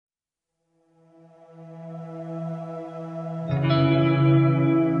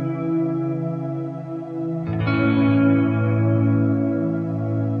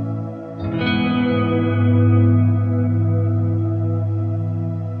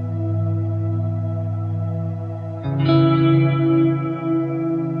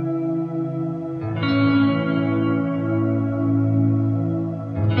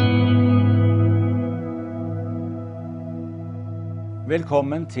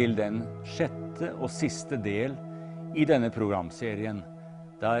Velkommen til den sjette og siste del i denne programserien,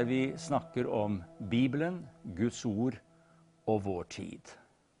 der vi snakker om Bibelen, Guds ord og vår tid.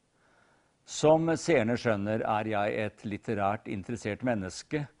 Som seerne skjønner er jeg et litterært interessert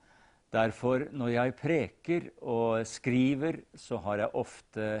menneske. Derfor når jeg preker og skriver, så har jeg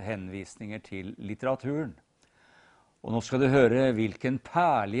ofte henvisninger til litteraturen. Og nå skal du høre hvilken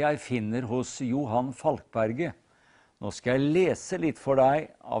perle jeg finner hos Johan Falkberget. Nå skal jeg lese litt for deg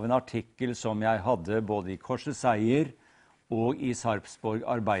av en artikkel som jeg hadde både i Korsets Seier og i Sarpsborg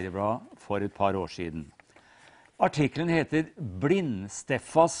Arbeiderblad for et par år siden. Artikkelen heter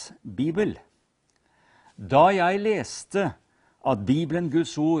Blindsteffas Bibel. Da jeg leste at Bibelen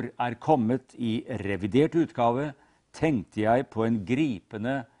Guds ord er kommet i revidert utgave, tenkte jeg på en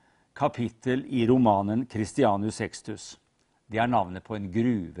gripende kapittel i romanen Christianus Sextus. Det er navnet på en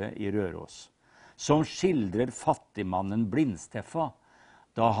gruve i Røros, som skildrer fattigmannen Blindsteffa,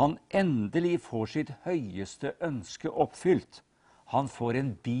 da han endelig får sitt høyeste ønske oppfylt. Han får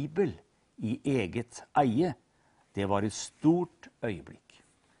en bibel i eget eie. Det var et stort øyeblikk.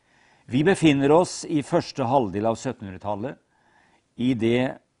 Vi befinner oss i første halvdel av 1700-tallet, i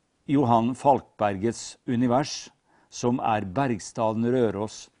det Johan Falkbergets univers, som er Bergstaden,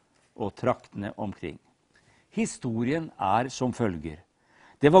 Røros og traktene omkring. Historien er som følger.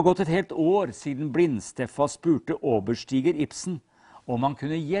 Det var gått et helt år siden Blindsteffa spurte oberstiger Ibsen om han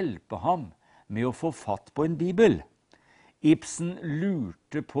kunne hjelpe ham med å få fatt på en bibel. Ibsen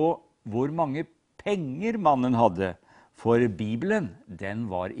lurte på hvor mange penger mannen hadde, for Bibelen, den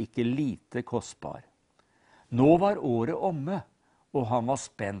var ikke lite kostbar. Nå var året omme, og han var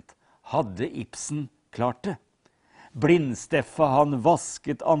spent. Hadde Ibsen klart det? Blindsteffa, han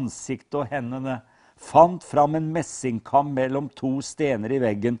vasket ansikt og hendene, fant fram en messingkam mellom to stener i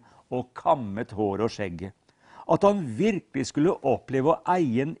veggen og kammet hår og skjegget. At han virkelig skulle oppleve å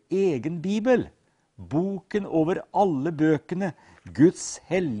eie en egen bibel, boken over alle bøkene, Guds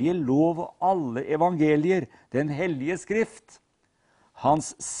hellige lov og alle evangelier, den hellige skrift.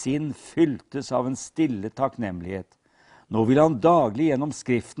 Hans sinn fylltes av en stille takknemlighet. Nå vil han daglig gjennom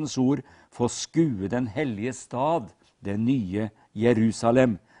skriftens ord få skue den hellige stad, det nye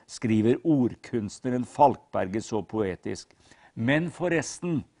Jerusalem, skriver ordkunstneren Falkberget så poetisk. Men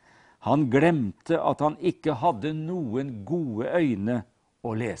forresten, han glemte at han ikke hadde noen gode øyne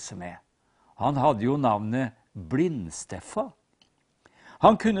å lese med. Han hadde jo navnet Blindsteffa.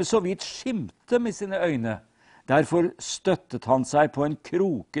 Han kunne så vidt skimte med sine øyne. Derfor støttet han seg på en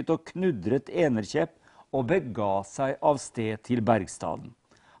kroket og knudret enerkjepp og bega seg av sted til Bergstaden.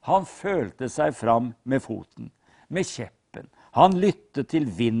 Han følte seg fram med foten, med kjeppen. Han lyttet til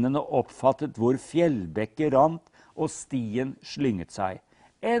vinden og oppfattet hvor fjellbekket rant og stien slynget seg.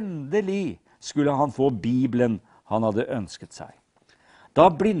 Endelig skulle han få Bibelen han hadde ønsket seg. Da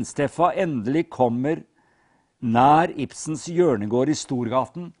Blindsteffa endelig kommer nær Ibsens hjørnegård i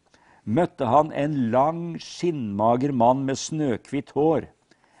Storgaten, møtte han en lang, skinnmager mann med snøkvitt hår.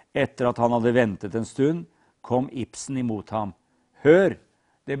 Etter at han hadde ventet en stund, kom Ibsen imot ham. Hør,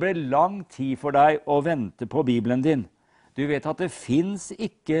 det ble lang tid for deg å vente på Bibelen din. Du vet at det finnes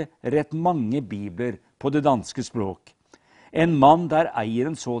ikke rett mange bibler på det danske språk. En mann der eier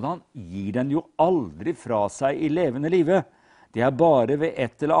en sådan gir den jo aldri fra seg i levende livet. Det er bare ved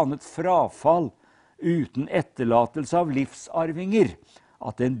et eller annet frafall, uten etterlatelse av livsarvinger,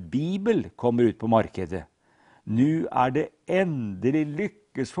 at en bibel kommer ut på markedet. Nå er det endelig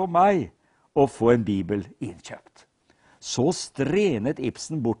lykkes for meg å få en bibel innkjøpt. Så strenet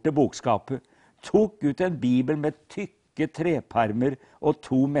Ibsen bort til bokskapet, tok ut en bibel med tykke trepermer og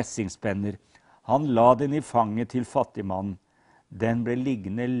 2 messingspenner. Han la den i fanget til fattigmannen. Den ble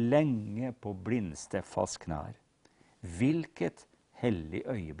liggende lenge på Blindsteffas knær. Hvilket hellig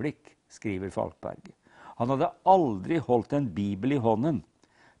øyeblikk, skriver Falkberget. Han hadde aldri holdt en bibel i hånden.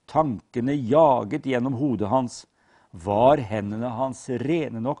 Tankene jaget gjennom hodet hans. Var hendene hans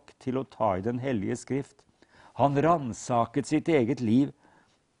rene nok til å ta i den hellige skrift? Han ransaket sitt eget liv.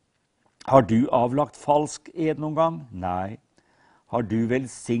 Har du avlagt falsk ed noen gang? Nei. Har du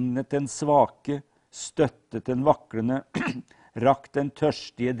velsignet den svake, støttet den vaklende, rakt den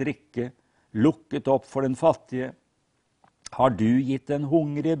tørstige drikke, lukket opp for den fattige? Har du gitt den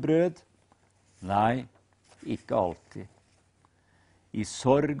hungrige brød? Nei, ikke alltid. I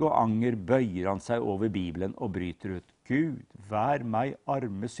sorg og anger bøyer han seg over Bibelen og bryter ut. Gud, vær meg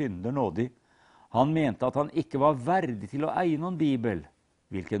arme synder nådig. Han mente at han ikke var verdig til å eie noen bibel.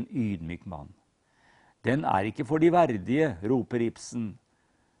 Hvilken ydmyk mann. Den er ikke for de verdige, roper Ibsen.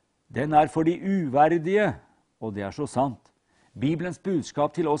 Den er for de uverdige, og det er så sant. Bibelens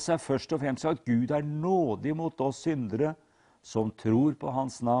budskap til oss er først og fremst at Gud er nådig mot oss syndere, som tror på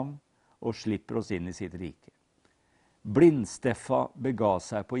hans navn og slipper oss inn i sitt rike. Blindsteffa bega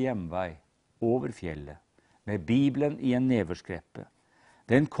seg på hjemvei over fjellet, med Bibelen i en neverskreppe.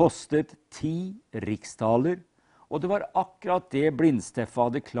 Den kostet 10 riksdaler, og det var akkurat det Blindsteffa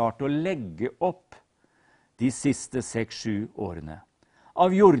hadde klart å legge opp de siste 6-7 årene.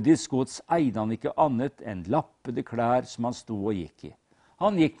 Av jordisk gods eide han ikke annet enn lappede klær som han sto og gikk i.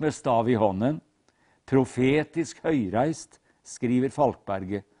 Han gikk med stav i hånden, profetisk høyreist, skriver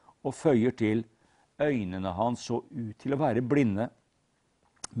Falkberget, og føyer til, øynene hans så ut til å være blinde,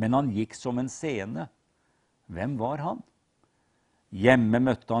 men han gikk som en seende. Hvem var han? Hjemme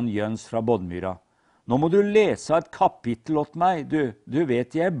møtte han Jøns fra Bodmyra. Nå må du lese et kapittel åt meg, du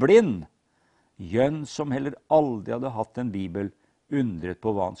vet jeg er blind. Jøn, som heller aldri hadde hatt en bibel, undret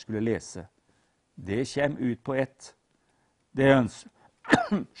på hva han skulle lese. Det kjem ut på ett. Det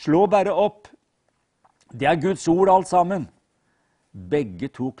slå bare opp. Det er Guds ord alt sammen. Begge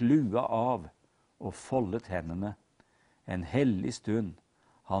tok lua av og foldet hendene. En hellig stund.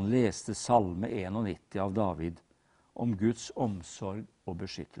 Han leste Salme 91 av David om Guds omsorg og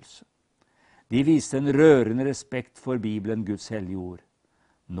beskyttelse. De viste en rørende respekt for Bibelen, Guds hellige ord.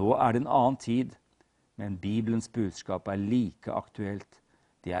 Nå er det en annen tid, men Bibelens budskap er like aktuelt.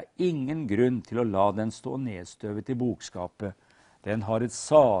 Det er ingen grunn til å la den stå nedstøvet i bokskapet. Den har et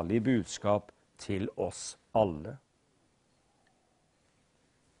salig budskap til oss alle.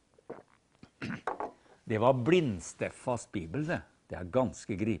 Det var Blindsteffas Bibel, det. Det er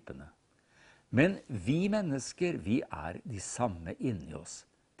ganske gripende. Men vi mennesker, vi er de samme inni oss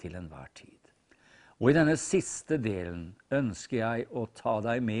til enhver tid. Og i denne siste delen ønsker jeg å ta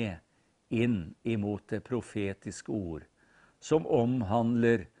deg med inn imot det profetiske ord, som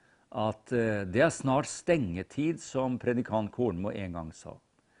omhandler at det er snart stengetid, som predikant Kornmo en gang sa.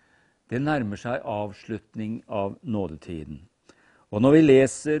 Det nærmer seg avslutning av nådetiden. Og når vi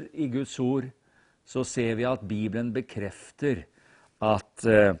leser i Guds ord, så ser vi at Bibelen bekrefter at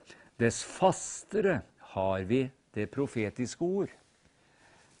dess fastere har vi det profetiske ord.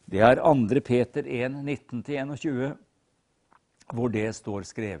 Det er 2. Peter 1, 19-21, hvor det står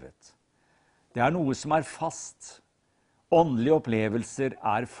skrevet. Det er noe som er fast. Åndelige opplevelser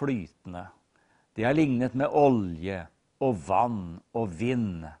er flytende. Det er lignet med olje og vann og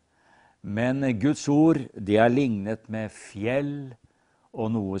vind. Men Guds ord, det er lignet med fjell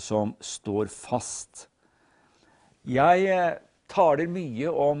og noe som står fast. Jeg taler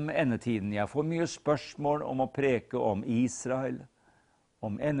mye om endetiden. Jeg får mye spørsmål om å preke om Israel,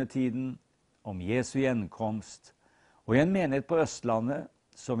 om endetiden, om Jesu gjenkomst. Og i en menighet på Østlandet,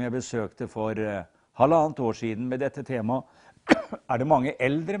 som jeg besøkte for 1,5 år siden med dette temaet, er det mange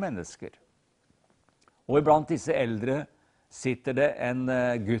eldre mennesker. Og iblant disse eldre sitter det en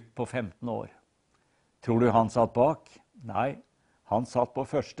gutt på 15 år. Tror du han satt bak? Nei, han satt på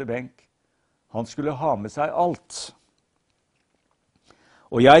første benk. Han skulle ha med seg alt.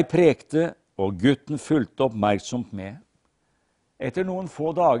 Og jeg prekte, og gutten fulgte oppmerksomt med. Etter noen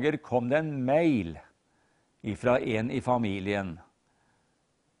få dager kom det en mail fra en i familien.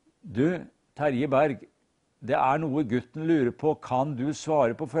 Du, Terje Berg, det er noe gutten lurer på. Kan du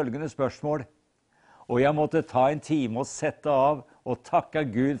svare på følgende spørsmål? Og jeg måtte ta en time og sette av og takke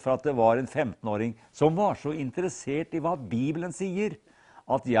Gud for at det var en 15-åring som var så interessert i hva Bibelen sier,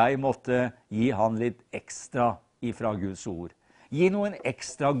 at jeg måtte gi han litt ekstra ifra Guds ord. Gi noen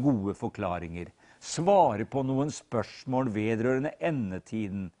ekstra gode forklaringer. Svare på noen spørsmål vedrørende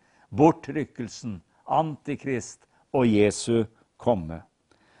endetiden, bortrykkelsen, antikrist og Jesu komme.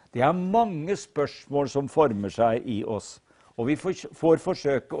 Det er mange spørsmål som former seg i oss, og vi får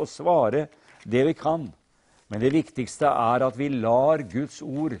forsøke å svare det vi kan. Men det viktigste er at vi lar Guds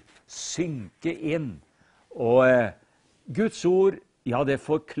ord synke inn. Og Guds ord, ja, det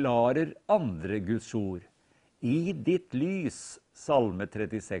forklarer andre Guds ord. I ditt lys, Salme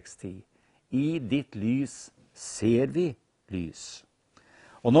 36:10. I ditt lys ser vi lys.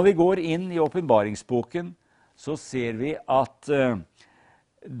 Og når vi går inn i åpenbaringsboken, så ser vi at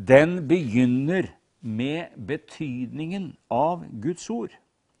den begynner med betydningen av Guds ord.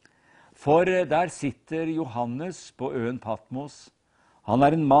 For der sitter Johannes på øen Patmos. Han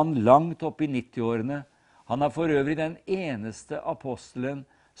er en mann langt opp i 90-årene. Han er for øvrig den eneste apostelen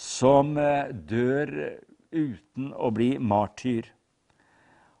som dør uten å bli martyr.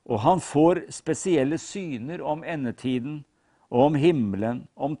 Og han får spesielle syner om endetiden og om himmelen,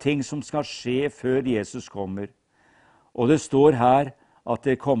 om ting som skal skje før Jesus kommer. Og det står her at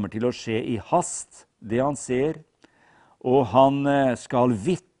det kommer til å skje i hast, det han ser, og han skal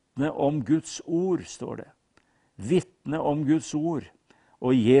vitne om Guds ord, står det. Vitne om Guds ord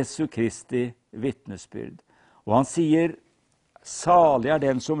og Jesu Kristi vitnesbyrd. Og han sier Salig er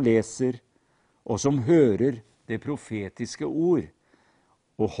den som leser, og som hører det profetiske ord,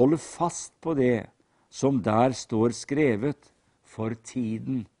 og holder fast på det som der står skrevet, for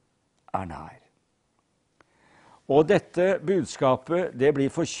tiden er nær. Og dette budskapet, det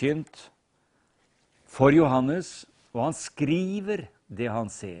blir forkynt for Johannes, og han skriver det han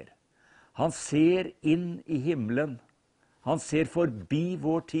ser. Han ser inn i himmelen. Han ser forbi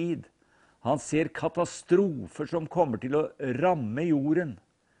vår tid. Han ser katastrofer som kommer til å ramme jorden,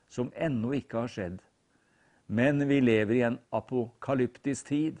 som ennå ikke har skjedd. Men vi lever i en apokalyptisk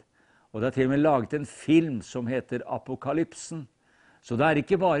tid, og det er til og med laget en film som heter Apokalypsen. Så det er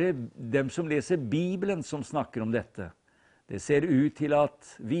ikke bare dem som leser Bibelen som snakker om dette. Det ser ut til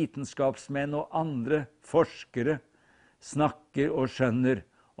at vitenskapsmenn og andre forskere snakker og skjønner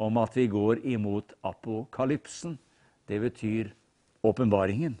om at vi går imot apokalypsen. Det betyr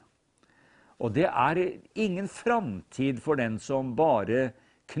åpenbaringen. Og det er ingen framtid for den som bare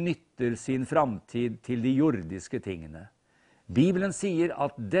knytter sin framtid til de jordiske tingene. Bibelen sier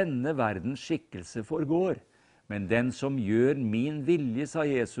at denne verdens skikkelse forgår, men den som gjør min vilje, sa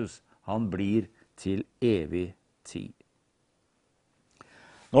Jesus, han blir til evig tid.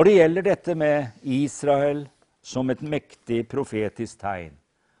 Når det gjelder dette med Israel som et mektig profetisk tegn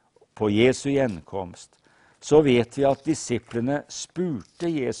på Jesu gjenkomst, så vet vi at disiplene spurte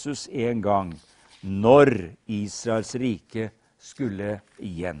Jesus en gang når Israels rike skulle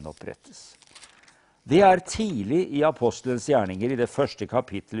gjenopprettes. Det er tidlig i apostelens gjerninger, i det første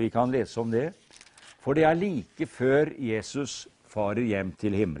kapittelet vi kan lese om det, for det er like før Jesus farer hjem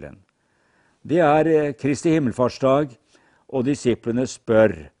til himmelen. Det er Kristi himmelfartsdag, og disiplene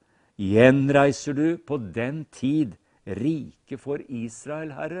spør, gjenreiser du på den tid rike for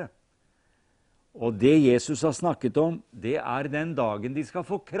Israel, Herre? Og det Jesus har snakket om, det er den dagen de skal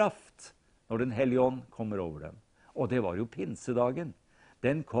få kraft, når Den hellige ånd kommer over dem. Og det var jo pinsedagen.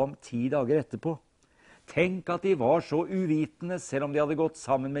 Den kom 10 dager etterpå. Tenk at de var så uvitende, selv om de hadde gått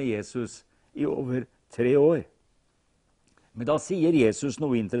sammen med Jesus i over 3 år. Men da sier Jesus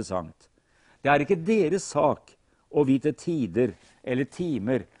noe interessant. Det er ikke deres sak å vite tider eller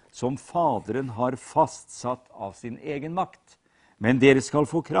timer som Faderen har fastsatt av sin egen makt. Men dere skal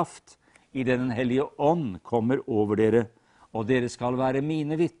få kraft i det Den hellige ånd kommer over dere, og dere skal være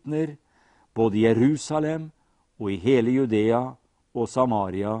mine vitner, både i Jerusalem og i hele Judea og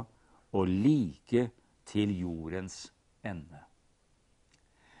Samaria, og like til jordens ende.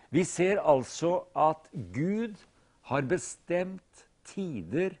 Vi ser altså at Gud har bestemt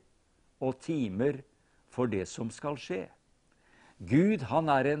tider og timer for det som skal skje. Gud,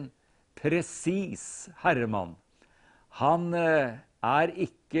 han er en presis herremann. Han er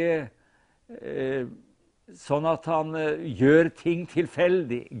ikke sånn at han gjør ting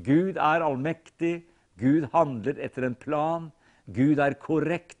tilfeldig. Gud er allmektig. Gud handler etter en plan. Gud er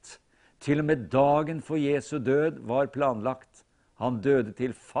korrekt. Til og med dagen for Jesu død var planlagt. Han døde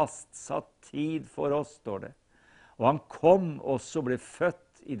til fastsatt tid for oss, står det. Og han kom også og ble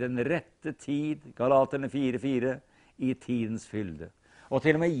født i den rette tid, Galaterne 4:4, i tidens fylde. Og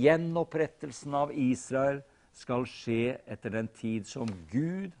til og med gjenopprettelsen av Israel skal skje etter den tid som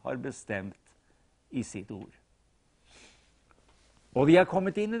Gud har bestemt i sitt ord. Og vi er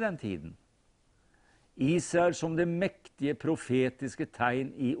kommet inn i den tiden. Israel som det mektige profetiske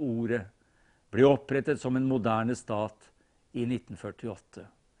tegn i ordet ble opprettet som en moderne stat i 1948.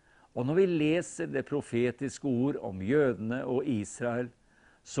 Og når vi leser det profetiske ord om jødene og Israel,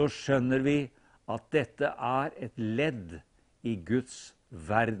 så skjønner vi at dette er et ledd i Guds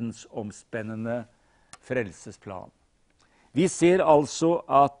verdensomspennende frelsesplan. Vi ser altså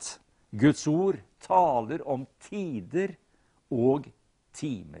at Guds ord taler om tider og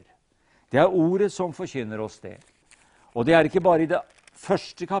timer. Det er ordet som forkynner oss det. Og det er ikke bare i det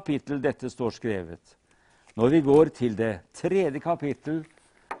første kapittel dette står skrevet. Når vi går til det 3. kapittel,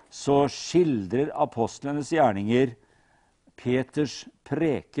 så skildrer apostlenes gjerninger Peters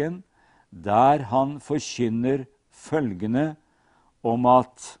preken, der han forkynner følgende om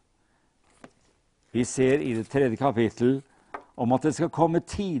at, vi ser i det 3. kapittel, om at det skal komme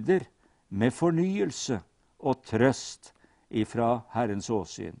tider med fornyelse og trøst ifra Herrens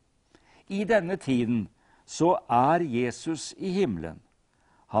åsyn. I denne tiden så er Jesus i himmelen.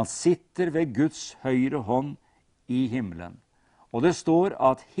 Han sitter ved Guds høyre hånd i himmelen. Og det står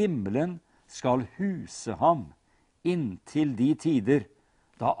at himmelen skal huse ham inntil de tider,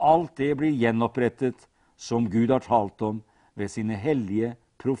 da alt det blir gjenopprettet som Gud har talt om ved sine hellige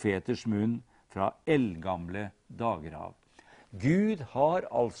profeters munn fra eldgamle dager av. Gud har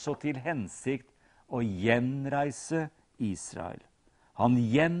altså til hensikt å gjenreise Israel. Han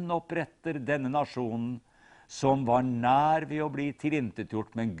gjenoppretter denne nasjonen som var nær ved å bli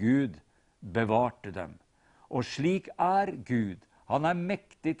tilintetgjort, men Gud bevarte dem. Og slik er Gud. Han er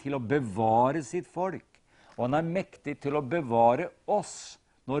mektig til å bevare sitt folk, og han er mektig til å bevare oss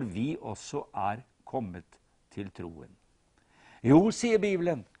når vi også er kommet til troen. Jo, sier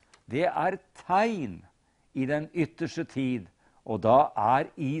Bibelen, det er tegn i den ytterste tid, og da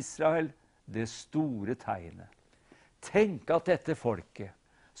er Israel det store tegnet. Tenk at dette folket,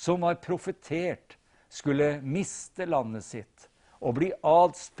 som var profetert, skulle miste landet sitt og bli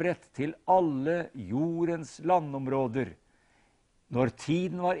adspredt til alle jordens landområder. Når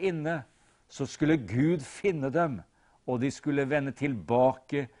tiden var inne, så skulle Gud finne dem, og de skulle vende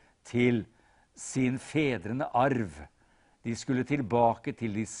tilbake til sin fedrende arv. De skulle tilbake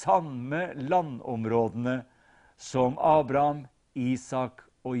til de samme landområdene som Abraham, Isak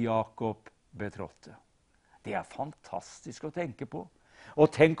og Jakob betrådte. Det er fantastisk å tenke på.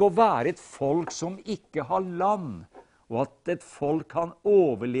 Og tenk å være et folk som ikke har land, og at et folk kan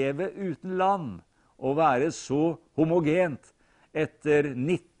overleve uten land, og være så homogent etter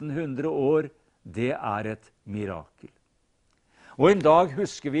 1900 år, det er et mirakel. Og en dag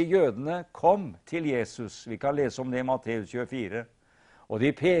husker vi jødene kom til Jesus. Vi kan lese om det i Matteus 24. Og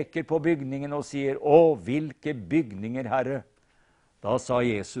de peker på bygningen og sier, «Å, hvilke bygninger, Herre!» Da sa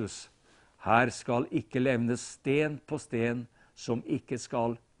Jesus, «Her skal ikke levnes sten på sten som ikke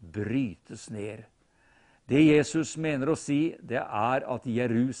skal brytes ned.» Det Jesus mener å si, det er at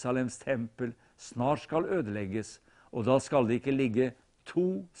Jerusalems tempel snart skal ødelegges, og da skal det ikke ligge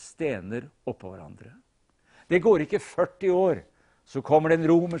 2 stener oppå hverandre. Det går ikke 40 år, så kommer den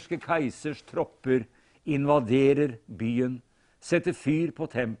romerske keisers tropper, invaderer byen, setter fyr på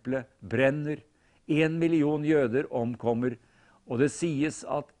tempelet, brenner, 1 million jøder omkommer, og det sies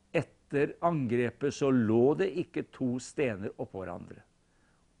at etter angrepet så lå det ikke 2 stener oppå hverandre.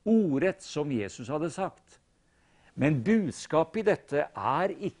 Ordrett som Jesus hadde sagt. Men budskapet i dette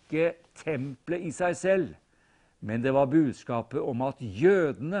er ikke tempelet i seg selv, men det var budskapet om at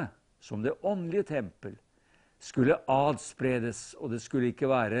jødene, som det åndelige tempel, skulle adspredes, og det skulle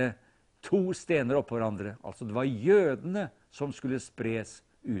ikke være 2 stener oppå hverandre. Altså det var jødene som skulle spres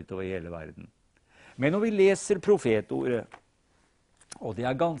utover hele verden. Men når vi leser profetordet, og det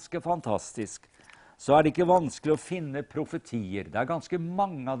er ganske fantastisk, så er det ikke vanskelig å finne profetier. Det er ganske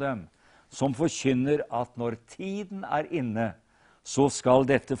mange av dem som forkynner at når tiden er inne, så skal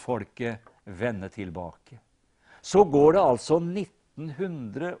dette folket vende tilbake. Så går det altså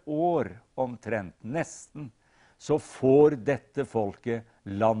 1900 år omtrent, nesten, så får dette folket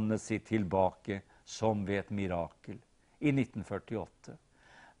landet sitt tilbake som ved et mirakel i 1948.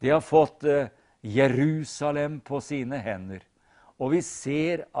 De har fått Jerusalem på sine hender, og vi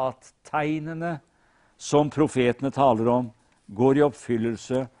ser at tegnene som profetene taler om går i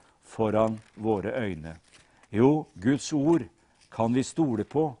oppfyllelse foran våre øyne. Jo, Guds ord kan vi stole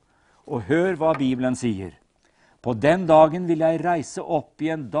på, og hør hva Bibelen sier. På den dagen vil jeg reise opp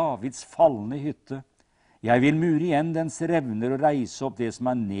igjen Davids falne hytte. Jeg vil mure igjen dens revner og reise opp det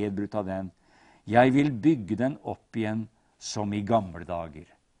som er nedbrutt av den. Jeg vil bygge den opp igjen som i gamle dager.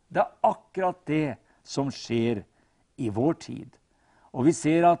 Det er akkurat det som skjer i vår tid. Og vi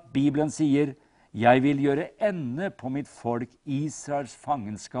ser at Bibelen sier, jeg vil gjøre ende på mitt folk Israels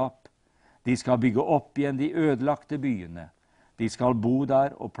fangenskap. De skal bygge opp igjen de ødelagte byene. De skal bo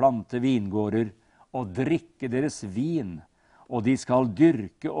der og plante vingårder og drikke deres vin. Og de skal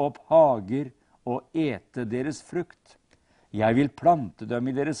dyrke opp hager og ete deres frukt. Jeg vil plante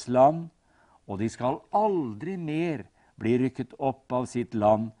dem i deres land, og de skal aldri mer bli rykket opp av sitt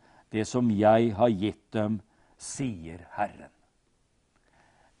land, det som jeg har gitt dem, sier Herren.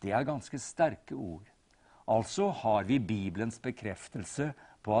 Det er ganske sterke ord. Altså har vi Bibelens bekreftelse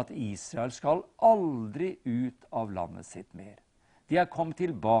på at Israel skal aldri ut av landet sitt mer. De er kommet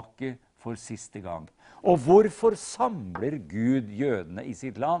tilbake for siste gang. Og hvorfor samler Gud jødene i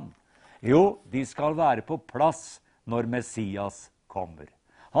sitt land? Jo, de skal være på plass når Messias kommer.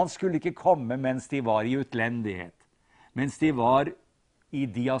 Han skulle ikke komme mens de var i utlendighet, mens de var i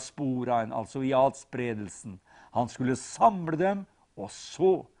diasporaen, altså i adspredelsen. Han skulle samle dem, og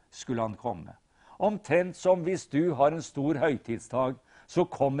så skulle han komme. Omtrent som hvis du har en stor høytidsdag, så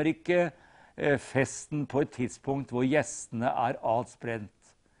kommer ikke festen på et tidspunkt hvor gjestene er adspredt.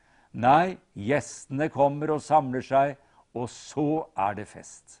 Nei, gjestene kommer og samler seg, og så er det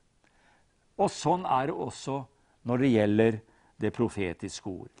fest. Og sånn er det også når det gjelder det profetiske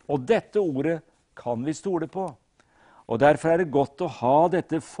ord. Og dette ordet kan vi stole på. Og derfor er det godt å ha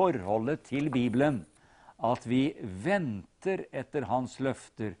dette forholdet til Bibelen, at vi venter etter hans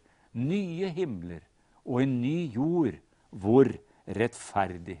løfter, nye himler og en ny jord hvor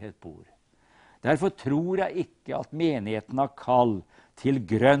rettferdighet bor. Derfor tror jeg ikke at menigheten har kall til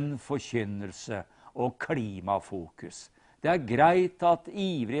grønn forkynnelse og klimafokus. Det er greit at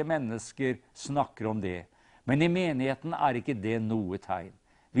ivrige mennesker snakker om det, men i menigheten er ikke det noe tegn.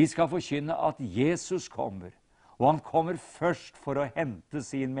 Vi skal forkynne at Jesus kommer, og han kommer først for å hente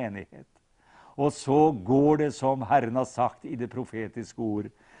sin menighet. Og så går det som Herren har sagt i det profetiske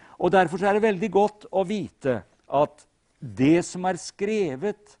ord. Og derfor er det veldig godt å vite at det som er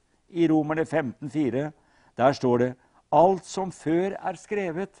skrevet i Romerne 15,4, der står det, alt som før er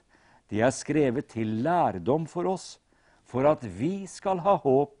skrevet, det er skrevet til lærdom for oss, for at vi skal ha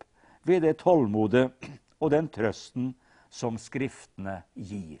håp ved det tålmodet og den trøsten som Skriftene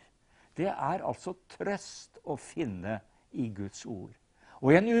gir. Det er altså trøst å finne i Guds ord.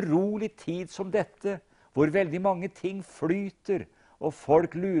 Og i en urolig tid som dette, hvor veldig mange ting flyter, og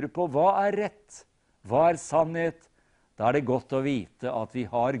folk lurer på hva er rett, hva er sannhet, da er det godt å vite at vi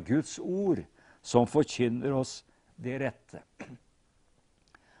har Guds ord som forkynner oss det rette.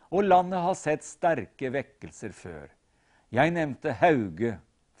 Og landet har sett sterke vekkelser før. Jeg nevnte Hauge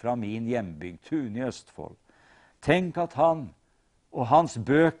fra min hjembygd, Tune i Østfold. Tenk at han og hans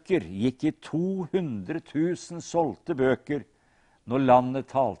bøker gikk i 200 000 solgte bøker, når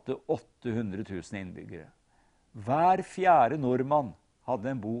landet talte 800 000 innbyggere. Hver fjerde nordmann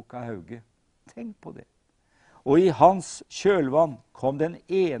hadde en bok av Hauge. Tenk på det. Og i hans kjølvann kom den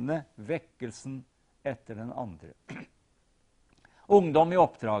ene vekkelsen etter den andre. Ungdom i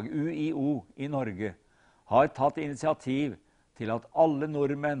oppdrag, UiO i Norge, har tatt initiativ til at alle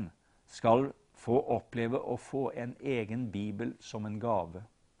nordmenn skal få oppleve å få en egen bibel som en gave.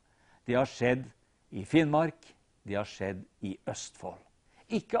 Det har skjedd i Finnmark, det har skjedd i Østfold.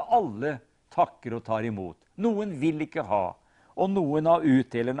 Ikke alle takker og tar imot. Noen vil ikke ha, og noen av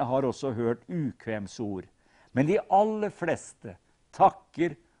utdelerne har også hørt ukvemsord. Men de aller fleste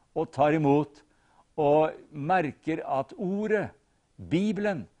takker og tar imot, og merker at ordet,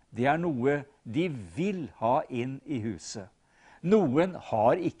 Bibelen, det er noe de vil ha inn i huset. Noen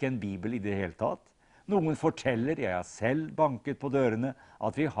har ikke en bibel i det hele tatt. Noen forteller, jeg har selv banket på dørene,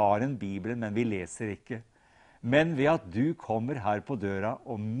 at vi har en bibel, men vi leser ikke. Men ved at du kommer her på døra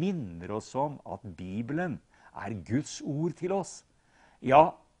og minner oss om at Bibelen er Guds ord til oss,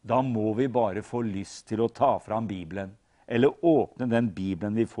 ja, da må vi bare få lyst til å ta fram Bibelen, eller åpne den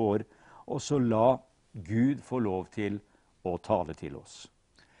Bibelen vi får, og så la Gud få lov til å tale til oss.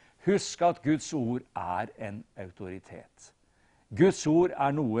 Husk at Guds ord er en autoritet. Guds ord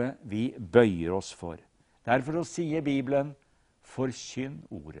er noe vi bøyer oss for. Derfor så sier Bibelen, forkynn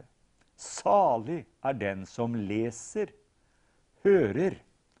ordet. Salig er den som leser, hører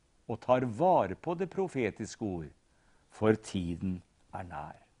og tar vare på det profetiske ord, for tiden er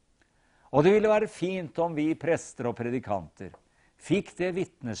nær. Og det ville være fint om vi prester og predikanter fikk det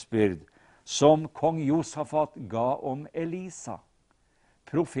vitnesbyrd som kong Josafat ga om Elisa.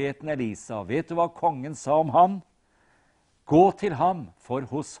 Profeten Elisa, vet du hva kongen sa om ham? Gå til ham, for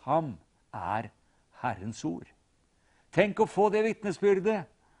hos ham er Herrens ord. Tenk å få det vitnesbyrdet,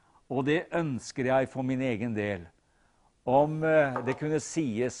 og det ønsker jeg for min egen del. Om det kunne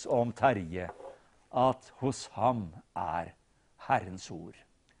sies om Terje, at hos ham er Herrens ord.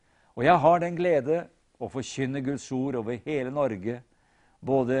 Og jeg har den glede å forkynne Guds ord over hele Norge,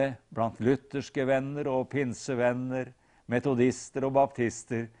 både blant lutherske venner og pinsevenner, metodister og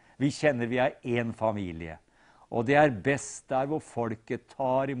baptister. Vi kjenner vi er en familie. Og det er best der hvor folket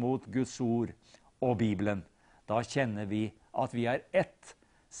tar imot Guds ord og Bibelen. Da kjenner vi at vi er ett,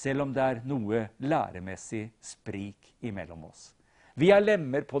 selv om det er noe læremessig sprik imellom oss. Vi er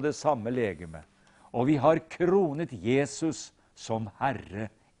lemmer på det samme legeme, og vi har kronet Jesus som Herre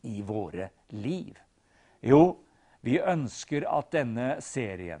i våre liv. Jo, vi ønsker at denne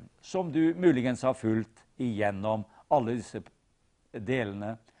serien, som du muligens har fulgt igjennom alle disse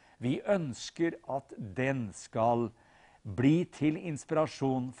delene, vi ønsker at den skal bli til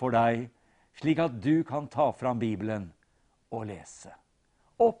inspirasjon for deg, slik at du kan ta fram Bibelen og lese.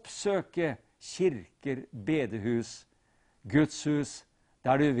 Oppsøke kirker, bedehus, gudshus,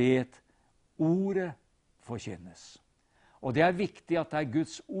 der du vet ordet forkynnes. Og det er viktig at det er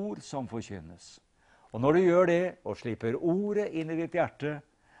Guds ord som forkynnes. Og når du gjør det, og slipper ordet inn i ditt hjerte,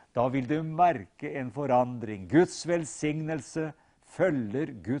 da vil du merke en forandring. Guds velsignelse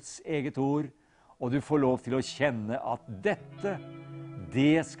følger Guds eget ord, og du får lov til å kjenne at dette,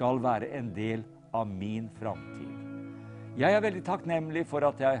 det skal være en del av min framtid. Jeg er veldig takknemlig for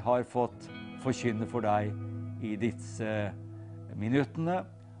at jeg har fått forkynne for deg i disse minuttene,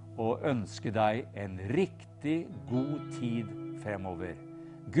 og ønske deg en riktig god tid fremover.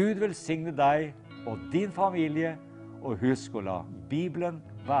 Gud velsigne deg og din familie, og husk å la Bibelen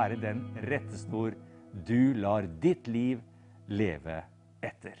være den rettesnor du lar ditt liv leve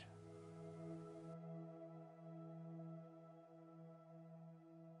etter.